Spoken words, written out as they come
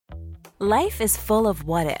Life is full of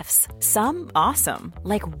what-ifs. Some awesome,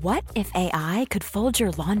 like what if AI could fold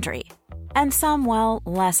your laundry? And some, well,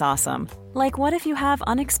 less awesome, like what if you have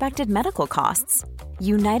unexpected medical costs?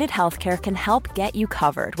 United Healthcare can help get you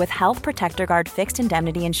covered with Health Protector Guard fixed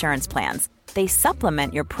indemnity insurance plans. They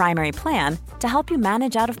supplement your primary plan to help you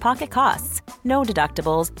manage out-of-pocket costs. No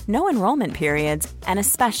deductibles, no enrollment periods, and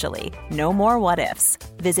especially no more what-ifs.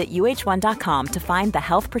 Visit uh1.com to find the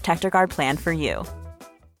Health Protector Guard plan for you.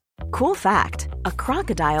 Cool fact, a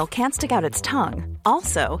crocodile can't stick out its tongue.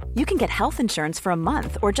 Also, you can get health insurance for a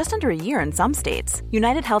month or just under a year in some states.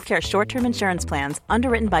 United Healthcare short-term insurance plans,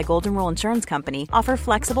 underwritten by Golden Rule Insurance Company, offer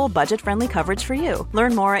flexible, budget-friendly coverage for you.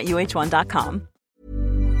 Learn more at uh1.com.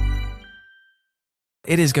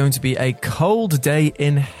 It is going to be a cold day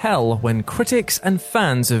in hell when critics and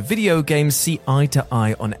fans of video games see eye to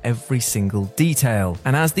eye on every single detail.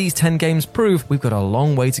 And as these 10 games prove, we've got a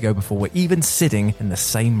long way to go before we're even sitting in the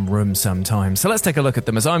same room sometimes. So let's take a look at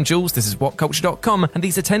them. As I'm Jules, this is WhatCulture.com, and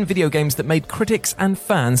these are 10 video games that made critics and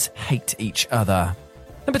fans hate each other.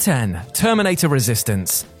 Number 10, Terminator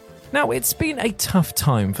Resistance. Now, it's been a tough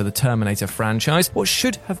time for the Terminator franchise. What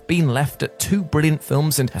should have been left at 2 brilliant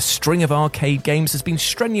films and a string of arcade games has been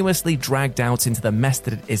strenuously dragged out into the mess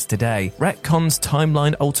that it is today. Retcons,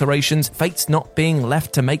 timeline alterations, fates not being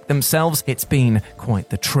left to make themselves. It's been quite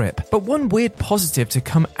the trip. But one weird positive to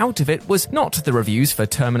come out of it was not the reviews for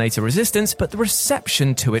Terminator Resistance, but the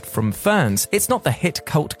reception to it from fans. It's not the hit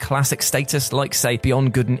cult classic status like, say,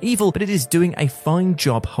 Beyond Good and Evil, but it is doing a fine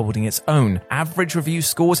job holding its own. Average review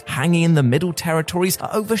scores hanging in the middle territories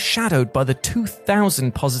are overshadowed by the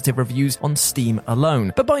 2,000 positive reviews on Steam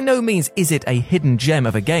alone. But by no means is it a hidden gem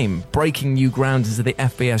of a game, breaking new ground into the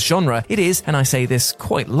FPS genre. It is, and I say this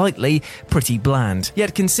quite lightly, pretty bland.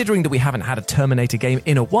 Yet considering that we haven't had a Terminator game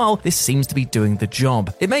in a while, this seems to be doing the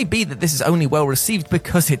job. It may be that this is only well received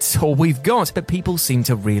because it's all we've got, but people seem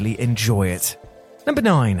to really enjoy it. Number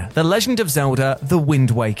 9, The Legend of Zelda: The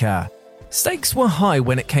Wind Waker. Stakes were high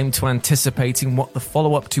when it came to anticipating what the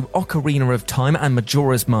follow-up to Ocarina of Time and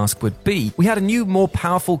Majora's Mask would be. We had a new, more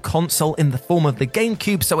powerful console in the form of the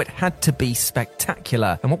GameCube, so it had to be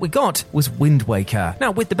spectacular. And what we got was Wind Waker.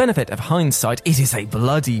 Now, with the benefit of hindsight, it is a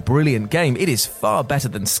bloody brilliant game. It is far better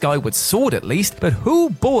than Skyward Sword, at least. But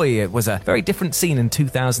hoo boy, it was a very different scene in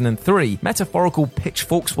 2003. Metaphorical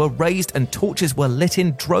pitchforks were raised and torches were lit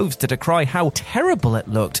in droves to decry how terrible it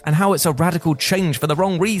looked and how it's a radical change for the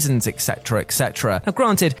wrong reasons, etc. etc. Now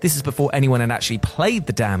granted, this is before anyone had actually played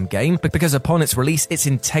the damn game, but because upon its release, its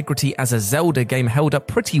integrity as a Zelda game held up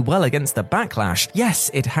pretty well against the backlash.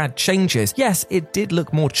 Yes, it had changes. Yes, it did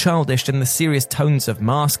look more childish than the serious tones of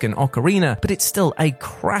Mask and Ocarina, but it's still a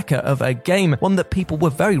cracker of a game, one that people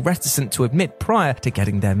were very reticent to admit prior to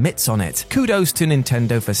getting their mitts on it. Kudos to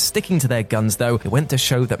Nintendo for sticking to their guns though. It went to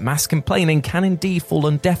show that mass complaining can indeed fall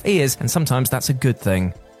on deaf ears, and sometimes that's a good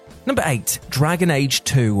thing. Number 8, Dragon Age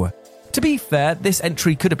 2. To be fair, this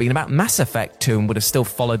entry could have been about Mass Effect 2 and would have still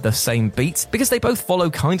followed the same beats, because they both follow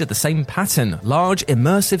kind of the same pattern. Large,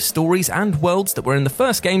 immersive stories and worlds that were in the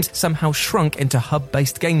first games somehow shrunk into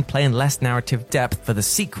hub-based gameplay and less narrative depth for the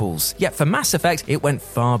sequels. Yet for Mass Effect, it went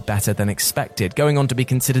far better than expected, going on to be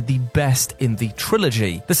considered the best in the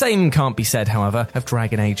trilogy. The same can't be said, however, of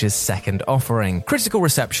Dragon Age's second offering. Critical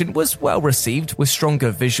reception was well received, with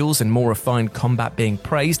stronger visuals and more refined combat being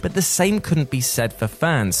praised, but the same couldn't be said for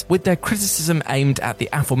fans, with their criticism aimed at the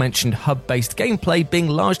aforementioned hub-based gameplay being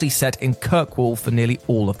largely set in Kirkwall for nearly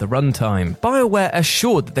all of the runtime. BioWare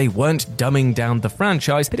assured that they weren't dumbing down the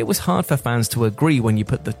franchise, but it was hard for fans to agree when you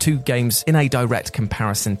put the two games in a direct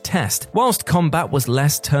comparison test. Whilst combat was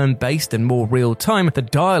less turn-based and more real-time, the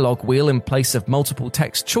dialogue wheel in place of multiple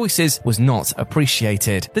text choices was not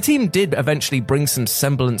appreciated. The team did eventually bring some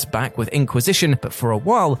semblance back with Inquisition, but for a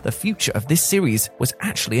while, the future of this series was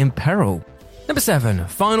actually in peril. Number 7,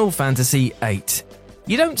 Final Fantasy VIII.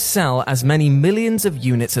 You don't sell as many millions of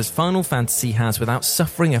units as Final Fantasy has without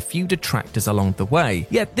suffering a few detractors along the way.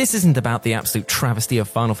 Yet this isn't about the absolute travesty of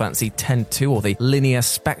Final Fantasy X-2 or the linear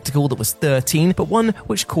spectacle that was 13, but one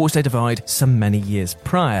which caused a divide some many years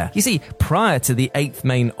prior. You see, prior to the 8th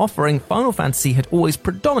main offering, Final Fantasy had always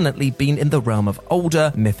predominantly been in the realm of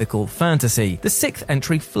older, mythical fantasy. The 6th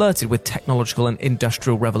entry flirted with technological and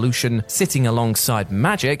industrial revolution sitting alongside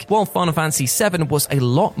magic, while Final Fantasy VII was a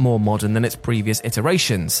lot more modern than its previous iteration,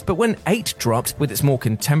 iterations. But when 8 dropped with its more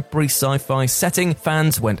contemporary sci-fi setting,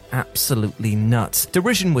 fans went absolutely nuts.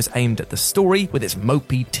 Derision was aimed at the story, with its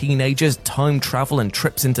mopey teenagers, time travel and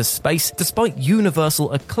trips into space, despite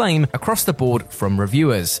universal acclaim across the board from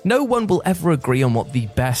reviewers. No one will ever agree on what the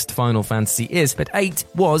best Final Fantasy is, but 8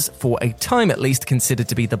 was, for a time at least, considered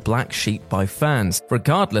to be the black sheep by fans,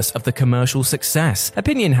 regardless of the commercial success.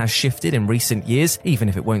 Opinion has shifted in recent years, even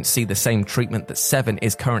if it won't see the same treatment that 7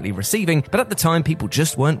 is currently receiving, but at the time people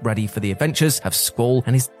just weren't ready for the adventures of Squall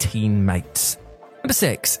and his teen mates. Number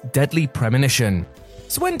 6. Deadly Premonition.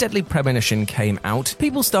 So when Deadly Premonition came out,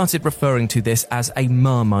 people started referring to this as a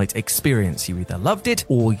Marmite experience. You either loved it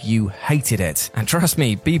or you hated it. And trust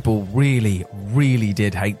me, people really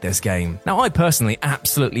did hate this game. Now, I personally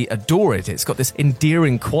absolutely adore it. It's got this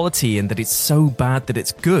endearing quality in that it's so bad that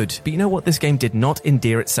it's good. But you know what? This game did not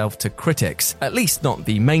endear itself to critics. At least not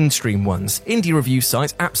the mainstream ones. Indie review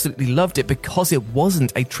sites absolutely loved it because it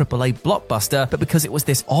wasn't a AAA blockbuster, but because it was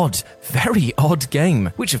this odd, very odd game,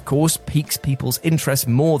 which of course piques people's interest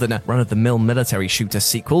more than a run-of-the-mill military shooter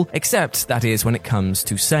sequel, except that is when it comes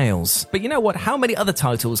to sales. But you know what? How many other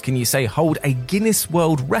titles can you say hold a Guinness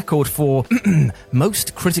World Record for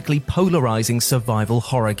most critically polarizing survival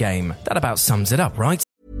horror game? That about sums it up, right?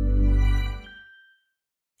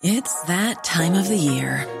 It's that time of the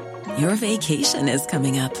year. Your vacation is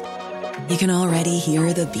coming up. You can already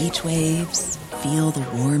hear the beach waves, feel the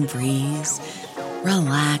warm breeze,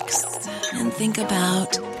 relax, and think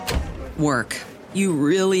about work. You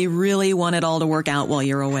really want it all to work out while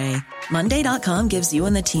you're away. Monday.com gives you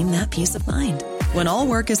and the team that peace of mind. When all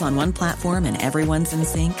work is on one platform and everyone's in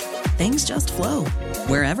sync, things just flow.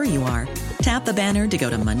 Wherever you are, tap the banner to go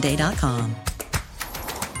to Monday.com.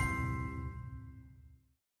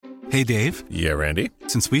 Hey, Dave. Yeah, Randy.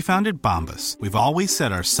 Since we founded Bombas, we've always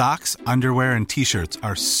said our socks, underwear, and T-shirts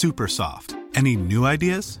are super soft. Any new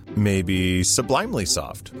ideas? Maybe sublimely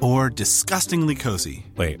soft. Or disgustingly cozy.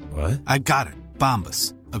 Wait, what? I got it.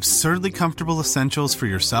 Bombas. Absurdly comfortable essentials for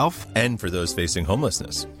yourself and for those facing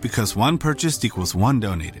homelessness. Because one purchased equals one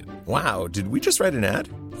donated. Wow, did we just write an ad?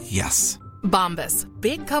 Yes. Bombas.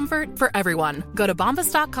 Big comfort for everyone. Go to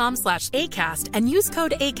bombas.com/ACAST and use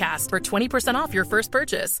code ACAST for 20% off your first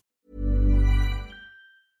purchase.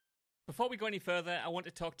 Before we go any further, I want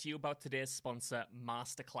to talk to you about today's sponsor,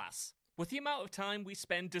 Masterclass. With the amount of time we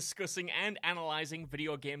spend discussing and analysing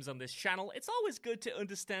video games on this channel, it's always good to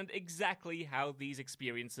understand exactly how these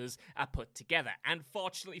experiences are put together. And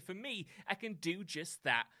fortunately for me, I can do just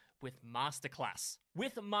that with Masterclass.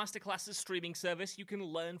 With Masterclass's streaming service, you can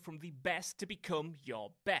learn from the best to become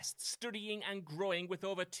your best, studying and growing with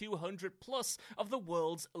over 200 plus of the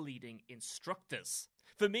world's leading instructors.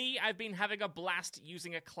 For me, I've been having a blast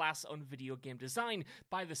using a class on video game design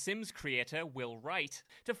by The Sims creator Will Wright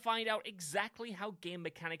to find out exactly how game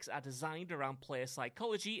mechanics are designed around player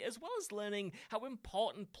psychology, as well as learning how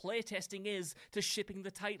important playtesting is to shipping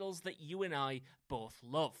the titles that you and I both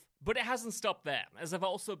love. But it hasn't stopped there, as I've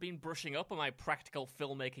also been brushing up on my practical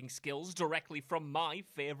filmmaking skills directly from my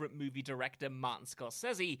favourite movie director Martin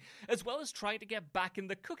Scorsese, as well as trying to get back in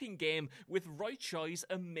the cooking game with Roy Choi's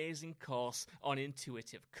amazing course on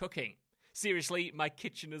intuitive cooking. Seriously, my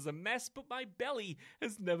kitchen is a mess, but my belly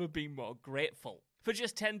has never been more grateful. For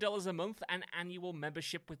just $10 a month, an annual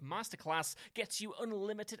membership with Masterclass gets you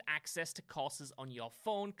unlimited access to courses on your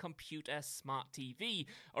phone, computer, smart TV,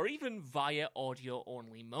 or even via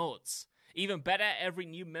audio-only modes. Even better, every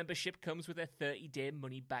new membership comes with a 30-day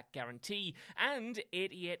money-back guarantee, and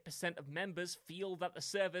 88% of members feel that the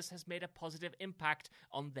service has made a positive impact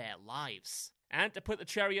on their lives. And to put the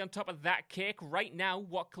cherry on top of that cake, right now,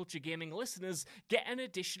 What Culture Gaming listeners get an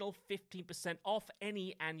additional 15% off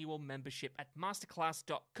any annual membership at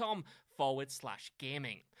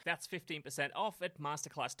masterclass.com/gaming. That's 15% off at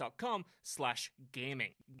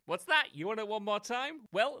masterclass.com/gaming. What's that? You want it one more time?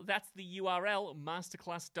 Well, that's the URL,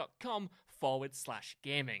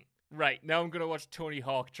 masterclass.com/gaming. Right, now I'm going to watch Tony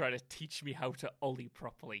Hawk try to teach me how to ollie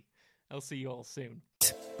properly. I'll see you all soon.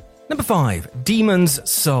 Number 5. Demon's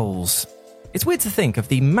Souls. It's weird to think of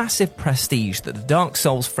the massive prestige that the Dark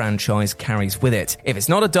Souls franchise carries with it. If it's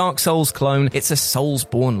not a Dark Souls clone, it's a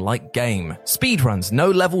Soulsborne-like game. Speedruns,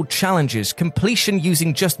 no-level challenges, completion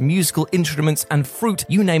using just musical instruments and fruit,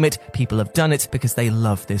 you name it, people have done it because they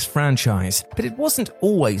love this franchise. But it wasn't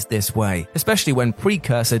always this way, especially when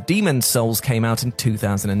precursor Demon's Souls came out in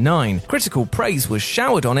 2009. Critical praise was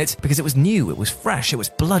showered on it because it was new, it was fresh, it was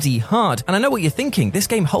bloody hard. And I know what you're thinking, this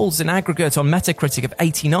game holds an aggregate on Metacritic of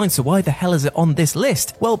 89, so why the hell is was it on this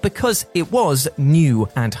list? Well, because it was new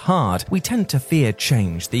and hard. We tend to fear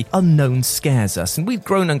change. The unknown scares us, and we've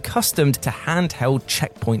grown accustomed to handheld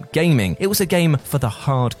checkpoint gaming. It was a game for the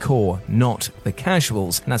hardcore, not the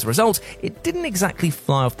casuals, and as a result, it didn't exactly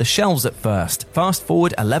fly off the shelves at first. Fast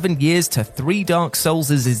forward 11 years to 3 Dark Souls,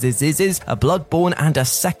 a Bloodborne, and a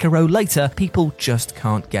Sekiro later, people just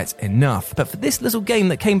can't get enough. But for this little game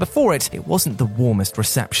that came before it, it wasn't the warmest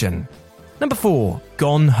reception. Number 4,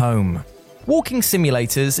 Gone Home. Walking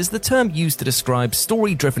simulators is the term used to describe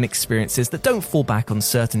story-driven experiences that don't fall back on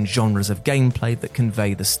certain genres of gameplay that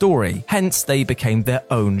convey the story. Hence, they became their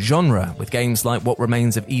own genre, with games like What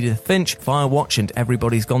Remains of Edith Finch, Firewatch, and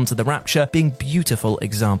Everybody's Gone to the Rapture being beautiful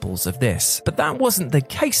examples of this. But that wasn't the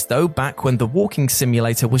case, though, back when the walking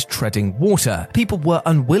simulator was treading water. People were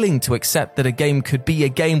unwilling to accept that a game could be a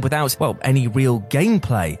game without, well, any real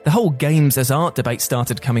gameplay. The whole games as art debate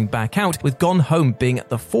started coming back out, with Gone Home being at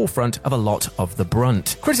the forefront of a lot of the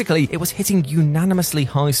brunt. Critically, it was hitting unanimously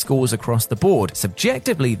high scores across the board.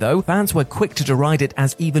 Subjectively, though, fans were quick to deride it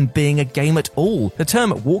as even being a game at all. The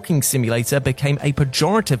term walking simulator became a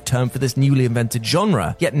pejorative term for this newly invented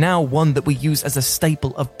genre, yet now one that we use as a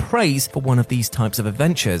staple of praise for one of these types of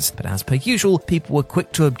adventures. But as per usual, people were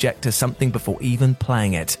quick to object to something before even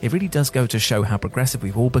playing it. It really does go to show how progressive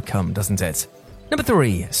we've all become, doesn't it? Number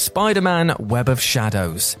 3, Spider-Man Web of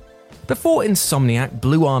Shadows. Before Insomniac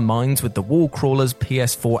blew our minds with the Wallcrawlers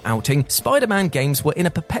PS4 outing, Spider-Man games were in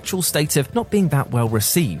a perpetual state of not being that well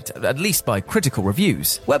received, at least by critical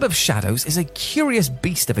reviews. Web of Shadows is a curious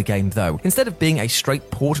beast of a game, though. Instead of being a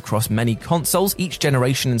straight port across many consoles, each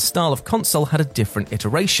generation and style of console had a different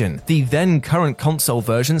iteration. The then current console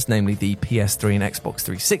versions, namely the PS3 and Xbox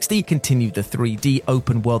 360, continued the 3D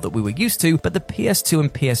open world that we were used to, but the PS2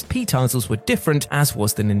 and PSP titles were different, as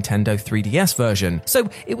was the Nintendo 3DS version. So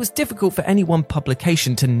it was difficult for any one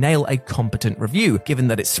publication to nail a competent review, given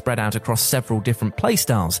that it's spread out across several different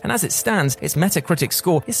playstyles, and as it stands, its Metacritic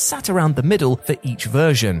score is sat around the middle for each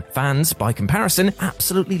version. Fans, by comparison,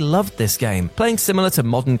 absolutely loved this game. Playing similar to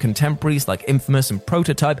modern contemporaries like Infamous and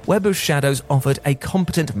Prototype, Web of Shadows offered a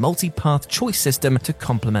competent multi-path choice system to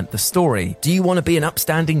complement the story. Do you want to be an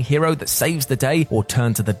upstanding hero that saves the day, or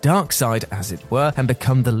turn to the dark side, as it were, and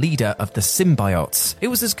become the leader of the symbiotes? It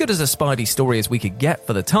was as good as a Spidey story as we could get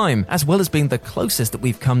for the time, as well as being the closest that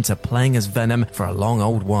we've come to playing as Venom for a long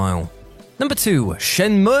old while. Number 2,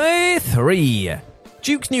 Shenmue 3.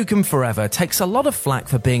 Duke Nukem Forever takes a lot of flack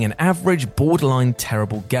for being an average, borderline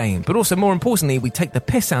terrible game, but also more importantly, we take the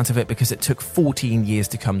piss out of it because it took 14 years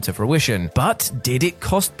to come to fruition. But did it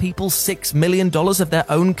cost people $6 million of their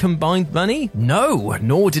own combined money? No,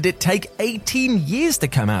 nor did it take 18 years to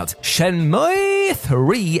come out. Shenmue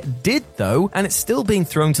 3 did though, and it's still being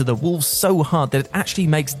thrown to the wolves so hard that it actually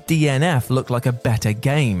makes DNF look like a better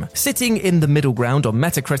game. Sitting in the middle ground on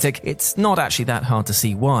Metacritic, it's not actually that hard to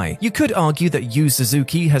see why. You could argue that Yu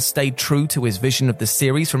Suzuki has stayed true to his vision of the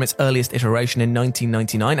series from its earliest iteration in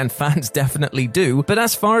 1999, and fans definitely do, but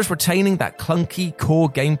as far as retaining that clunky core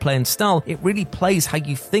gameplay and style, it really plays how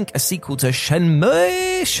you think a sequel to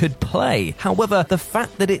Shenmue should play. However, the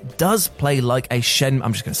fact that it does play like a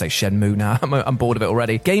I'm just going to say Shenmue now, I'm bored of it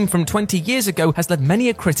already, game from 20 years ago has led many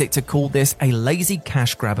a critic to call this a lazy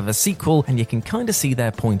cash grab of a sequel, and you can kind of see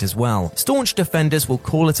their point as well. Staunch defenders will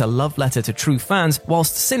call it a love letter to true fans,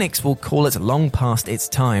 whilst cynics will call it long past its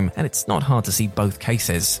time, and it's not hard to see both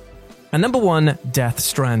cases. And number 1, Death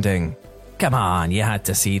Stranding. Come on, you had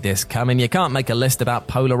to see this coming. You can't make a list about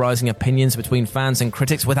polarizing opinions between fans and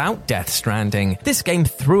critics without Death Stranding. This game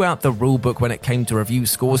threw out the rulebook when it came to review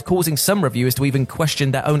scores, causing some reviewers to even question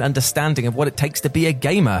their own understanding of what it takes to be a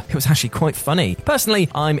gamer. It was actually quite funny. Personally,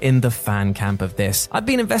 I'm in the fan camp of this. I've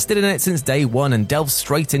been invested in it since day one and delved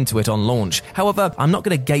straight into it on launch. However, I'm not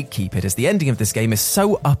going to gatekeep it, as the ending of this game is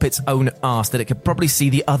so up its own arse that it could probably see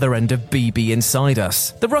the other end of BB inside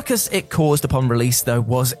us. The ruckus it caused upon release, though,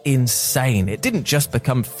 was insane. It didn't just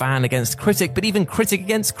become fan against critic, but even critic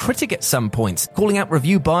against critic at some points, calling out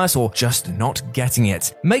review bias or just not getting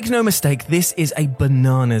it. Make no mistake, this is a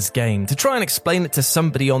bananas game. To try and explain it to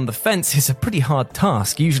somebody on the fence is a pretty hard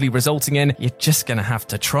task, usually resulting in you're just gonna have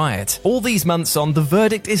to try it. All these months on, the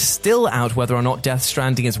verdict is still out whether or not Death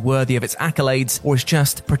Stranding is worthy of its accolades or is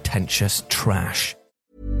just pretentious trash.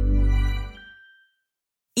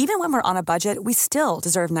 Even when we're on a budget, we still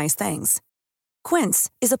deserve nice things. Quince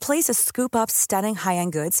is a place to scoop up stunning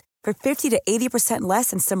high-end goods for 50 to 80% less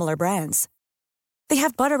than similar brands. They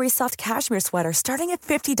have buttery soft cashmere sweaters starting at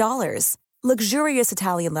 $50, luxurious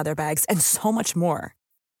Italian leather bags, and so much more.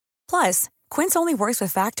 Plus, Quince only works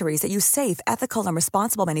with factories that use safe, ethical, and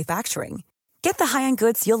responsible manufacturing. Get the high-end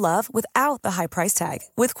goods you'll love without the high price tag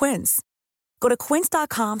with Quince. Go to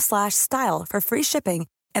quince.com/style for free shipping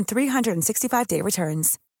and 365-day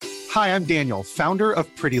returns. Hi, I'm Daniel, founder of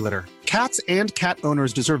Pretty Litter. Cats and cat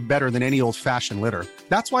owners deserve better than any old-fashioned litter.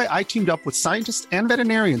 That's why I teamed up with scientists and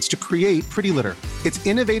veterinarians to create Pretty Litter. Its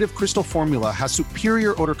innovative crystal formula has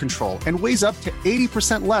superior odor control and weighs up to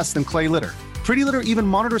 80% less than clay litter. Pretty Litter even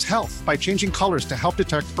monitors health by changing colors to help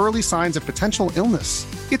detect early signs of potential illness.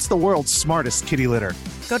 It's the world's smartest kitty litter.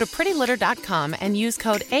 Go to prettylitter.com and use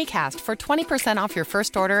code ACAST for 20% off your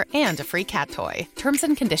first order and a free cat toy. Terms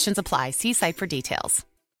and conditions apply. See site for details.